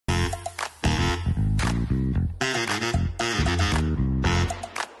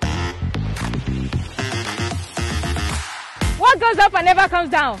What goes up and never comes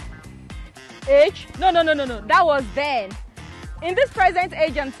down? Age? No. That was then. In this present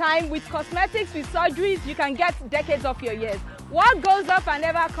age and time, with cosmetics, with surgeries, you can get decades of your years. What goes up and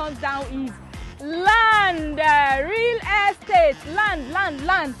never comes down is land, real estate,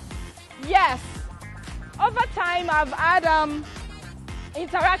 land. Yes. Over time, I've had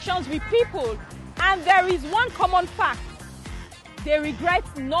interactions with people, and there is one common fact. They regret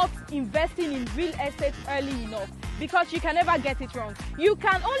not investing in real estate early enough, because you can never get it wrong. You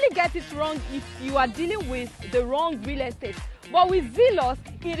can only get it wrong if you are dealing with the wrong real estate. But with Zealous,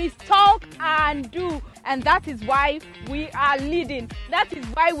 it is talk and do, and that is why we are leading. That is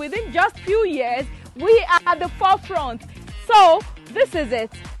why within just few years, we are at the forefront. So this is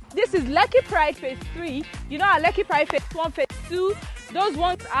it. This is Lekki Pride Phase III. You know our Lekki Pride Phase I, Phase II, those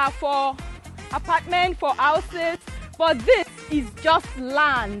ones are for apartment, for houses, but this is just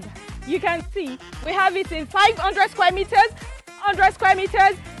land. You can see we have it in 500 square meters, 100 square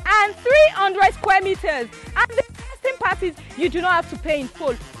meters, and 300 square meters. And the interesting part is you do not have to pay in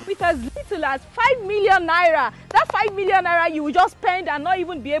full. With as little as 5 million naira, that 5 million naira you will just spend and not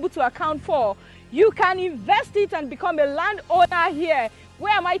even be able to account for. You can invest it and become a landowner here.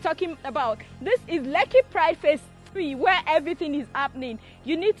 Where am I talking about? This is Lekki Pride Phase III, where everything is happening.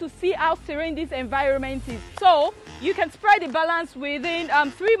 You need to see how serene this environment is. So you can spread the balance within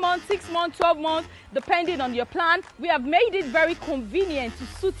 3 months, 6 months, 12 months, depending on your plan. We have made it very convenient to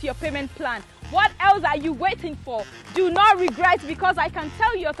suit your payment plan. What else are you waiting for? Do not regret, because I can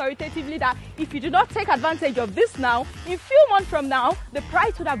tell you authoritatively that if you do not take advantage of this now, in few months from now, the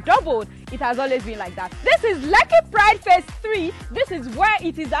price would have doubled. It has always been like that. This is Lekki Pride Phase III. This is where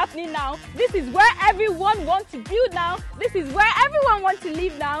it is happening now. This is where everyone wants to build now. This is where everyone wants to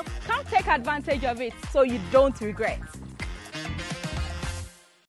live now. Come take advantage of it so you don't regret.